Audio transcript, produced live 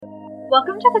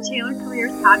Welcome to the Tailored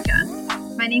Careers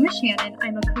Podcast. My name is Shannon.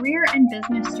 I'm a career and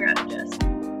business strategist.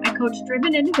 I coach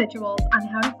driven individuals on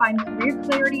how to find career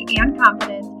clarity and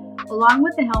confidence, along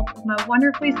with the help of my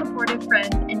wonderfully supportive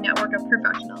friends and network of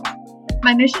professionals.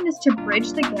 My mission is to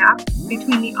bridge the gap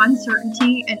between the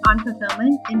uncertainty and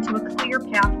unfulfillment into a clear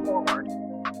path forward.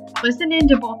 Listen in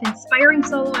to both inspiring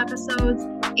solo episodes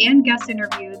and guest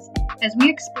interviews as we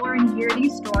explore and hear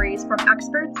these stories from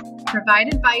experts,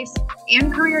 provide advice,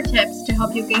 and career tips to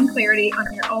help you gain clarity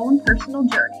on your own personal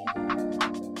journey.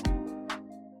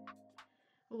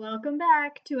 Welcome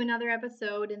back to another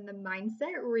episode in the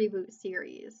Mindset Reboot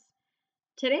series.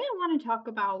 Today I want to talk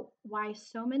about why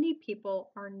so many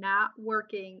people are not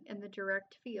working in the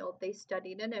direct field they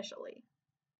studied initially.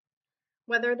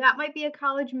 Whether that might be a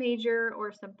college major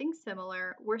or something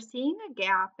similar, we're seeing a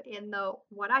gap in the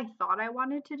what I thought I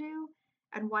wanted to do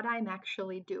and what I'm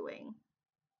actually doing.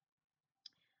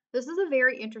 This is a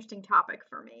very interesting topic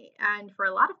for me and for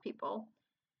a lot of people,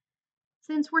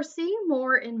 since we're seeing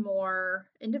more and more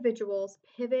individuals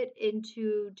pivot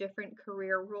into different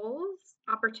career roles,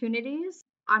 opportunities,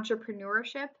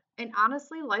 entrepreneurship, and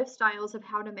honestly, lifestyles of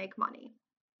how to make money.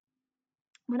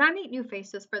 When I meet new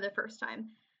faces for the first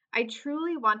time, I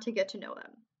truly want to get to know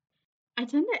them. I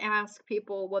tend to ask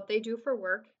people what they do for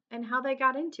work and how they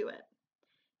got into it,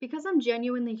 because I'm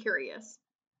genuinely curious.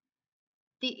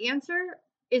 The answer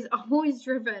is always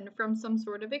driven from some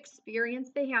sort of experience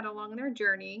they had along their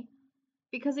journey,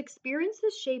 because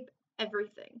experiences shape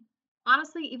everything.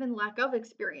 Honestly, even lack of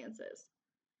experiences.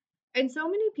 And so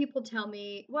many people tell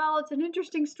me, well, it's an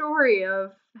interesting story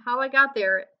of how I got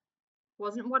there. It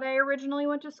wasn't what I originally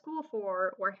went to school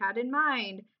for or had in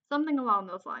mind, something along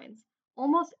those lines,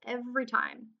 almost every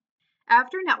time.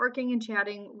 After networking and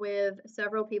chatting with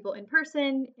several people in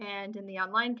person and in the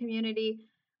online community,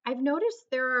 I've noticed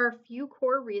there are a few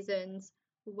core reasons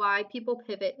why people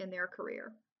pivot in their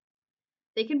career.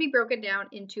 They can be broken down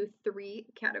into three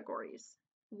categories.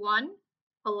 1,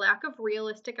 a lack of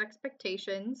realistic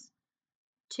expectations.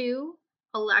 2,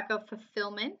 a lack of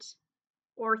fulfillment.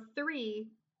 Or 3,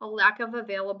 a lack of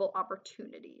available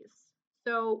opportunities.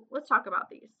 So let's talk about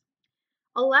these.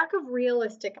 A lack of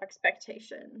realistic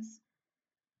expectations.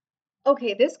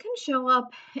 Okay, this can show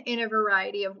up in a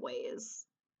variety of ways.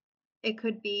 It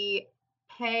could be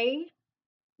pay,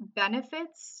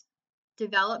 benefits,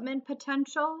 development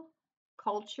potential,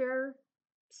 culture,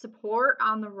 support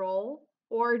on the role,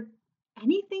 or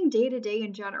anything day to day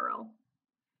in general.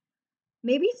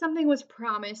 Maybe something was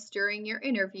promised during your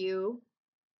interview,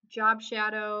 job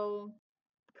shadow,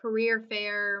 career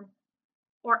fair,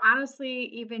 or honestly,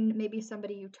 even maybe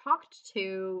somebody you talked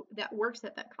to that works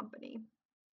at that company.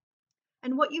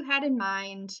 And what you had in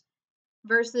mind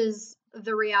versus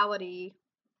the reality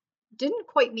didn't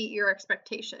quite meet your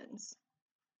expectations.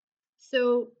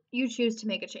 So you choose to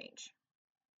make a change.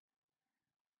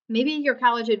 Maybe your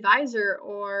college advisor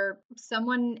or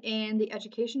someone in the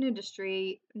education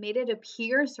industry made it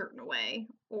appear a certain way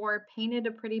or painted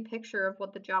a pretty picture of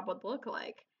what the job would look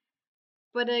like.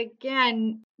 But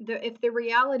again, if the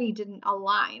reality didn't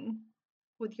align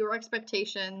with your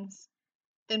expectations,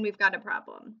 then we've got a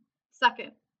problem.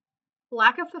 Second,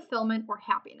 lack of fulfillment or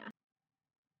happiness.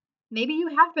 Maybe you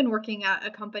have been working at a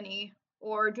company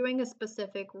or doing a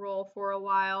specific role for a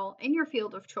while in your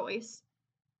field of choice,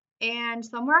 and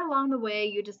somewhere along the way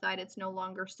you decide it's no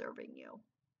longer serving you.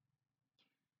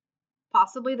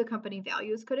 Possibly the company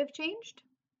values could have changed,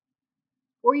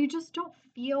 or you just don't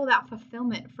feel that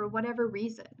fulfillment for whatever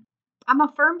reason. I'm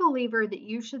a firm believer that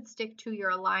you should stick to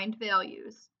your aligned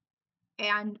values,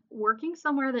 and working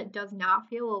somewhere that does not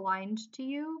feel aligned to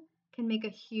you can make a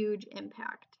huge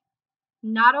impact,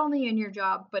 not only in your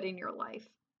job, but in your life.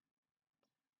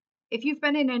 If you've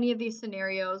been in any of these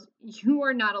scenarios, you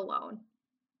are not alone.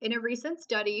 In a recent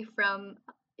study from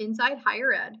Inside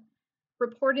Higher Ed,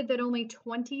 reported that only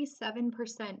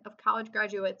 27% of college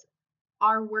graduates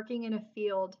are working in a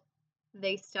field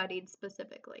they studied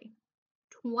specifically.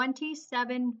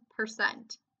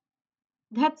 27%.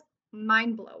 That's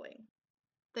mind-blowing.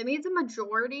 That means a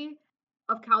majority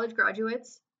of college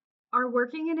graduates are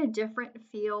working in a different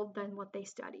field than what they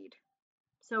studied.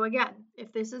 So again,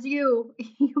 if this is you,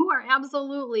 you are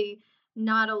absolutely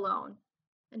not alone.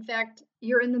 In fact,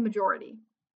 you're in the majority.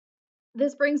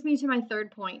 This brings me to my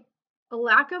third point, a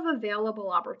lack of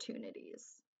available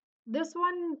opportunities. This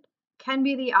one can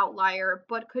be the outlier,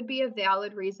 but could be a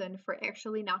valid reason for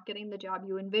actually not getting the job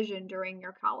you envisioned during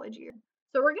your college year.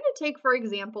 So we're going to take, for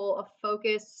example, a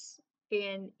focus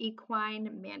in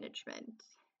equine management.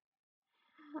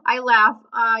 I laugh.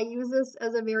 I use this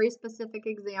as a very specific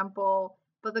example,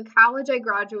 but the college I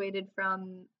graduated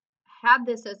from had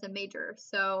this as a major,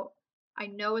 so I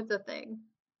know it's a thing.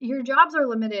 Your jobs are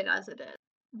limited as it is.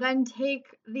 Then take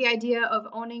the idea of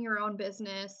owning your own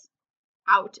business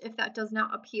out if that does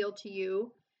not appeal to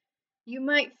you. You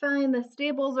might find the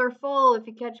stables are full if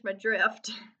you catch my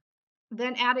drift.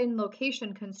 Then add in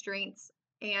location constraints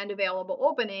and available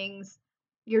openings.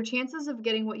 Your chances of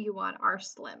getting what you want are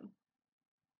slim.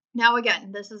 Now,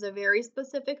 again, this is a very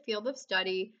specific field of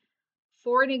study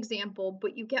for an example,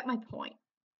 but you get my point.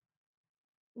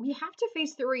 We have to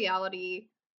face the reality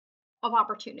of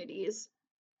opportunities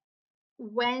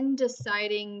when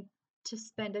deciding to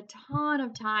spend a ton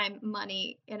of time,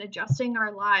 money, and adjusting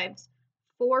our lives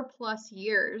 4+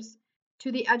 years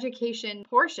to the education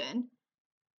portion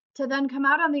to then come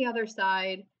out on the other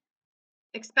side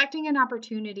expecting an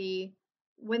opportunity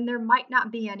when there might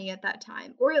not be any at that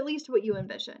time, or at least what you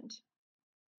envisioned.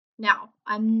 Now,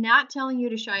 I'm not telling you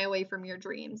to shy away from your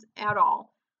dreams at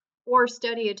all, or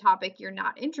study a topic you're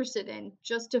not interested in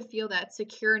just to feel that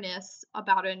secureness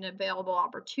about an available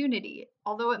opportunity,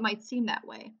 although it might seem that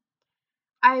way.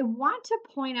 I want to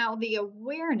point out the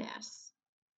awareness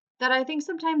that I think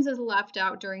sometimes is left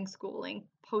out during schooling,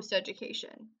 post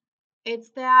education. It's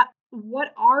that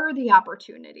what are the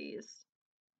opportunities?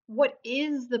 What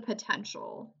is the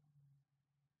potential?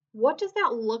 What does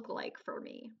that look like for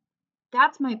me?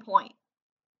 That's my point.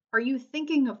 Are you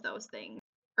thinking of those things?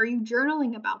 Are you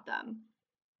journaling about them?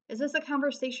 Is this a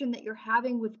conversation that you're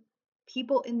having with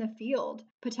people in the field,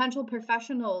 potential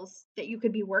professionals that you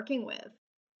could be working with?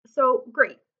 So,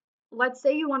 great. Let's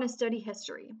say you want to study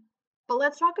history, but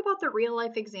let's talk about the real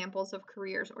life examples of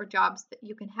careers or jobs that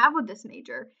you can have with this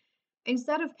major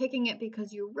instead of picking it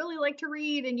because you really like to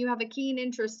read and you have a keen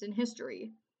interest in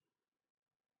history.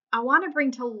 I want to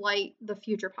bring to light the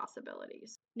future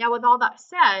possibilities. Now, with all that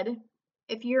said,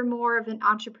 if you're more of an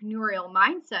entrepreneurial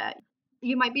mindset,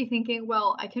 you might be thinking,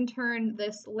 well, I can turn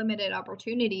this limited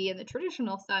opportunity in the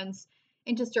traditional sense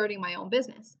into starting my own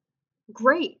business.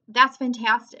 Great, that's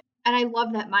fantastic. And I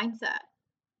love that mindset.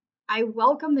 I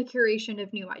welcome the curation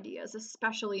of new ideas,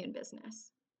 especially in business.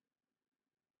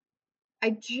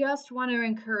 I just want to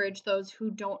encourage those who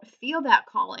don't feel that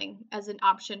calling as an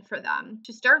option for them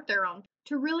to start their own,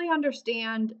 to really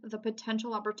understand the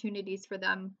potential opportunities for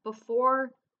them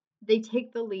before they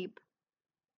take the leap,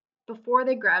 before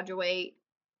they graduate,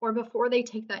 or before they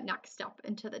take that next step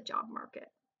into the job market.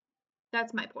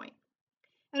 That's my point.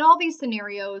 In all these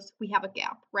scenarios, we have a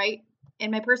gap, right? In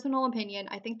my personal opinion,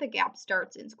 I think the gap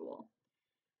starts in school.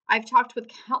 I've talked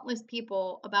with countless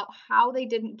people about how they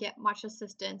didn't get much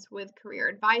assistance with career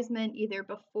advisement either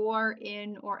before,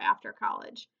 in, or after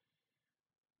college.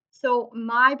 So,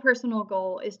 my personal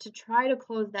goal is to try to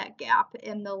close that gap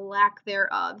and the lack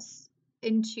thereof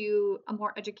into a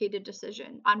more educated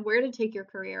decision on where to take your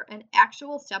career and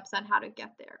actual steps on how to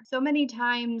get there. So many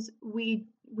times we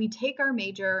take our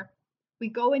major, we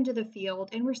go into the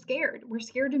field and we're scared. We're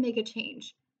scared to make a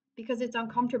change because it's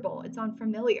uncomfortable, it's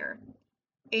unfamiliar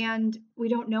and we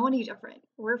don't know any different.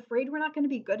 We're afraid we're not going to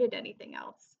be good at anything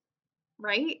else,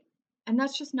 right? And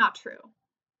that's just not true.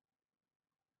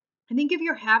 I think if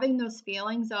you're having those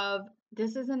feelings of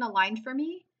this isn't aligned for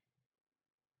me,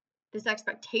 this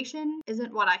expectation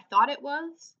isn't what I thought it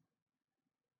was,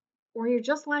 or you're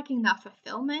just lacking that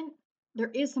fulfillment,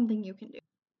 there is something you can do.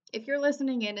 If you're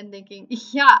listening in and thinking,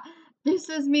 yeah, this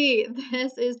is me,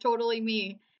 this is totally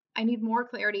me, I need more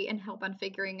clarity and help on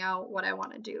figuring out what I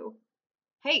want to do,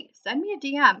 hey, send me a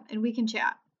DM and we can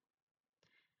chat.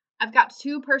 I've got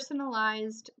 2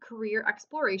 personalized career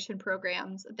exploration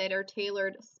programs that are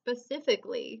tailored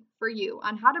specifically for you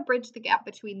on how to bridge the gap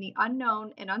between the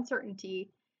unknown and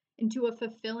uncertainty into a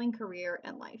fulfilling career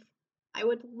and life. I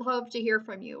would love to hear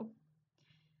from you.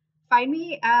 Find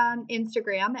me on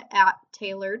Instagram at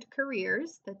Tailored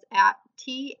Careers. That's at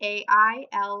TAILOREDCAREERS.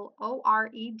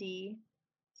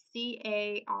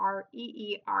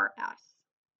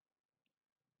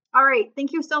 All right.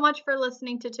 Thank you so much for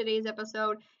listening to today's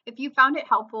episode. If you found it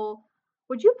helpful,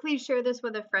 would you please share this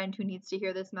with a friend who needs to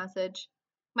hear this message?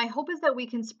 My hope is that we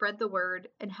can spread the word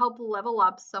and help level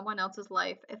up someone else's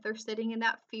life if they're sitting in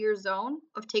that fear zone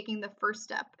of taking the first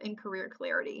step in career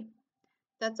clarity.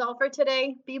 That's all for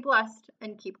today. Be blessed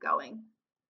and keep going.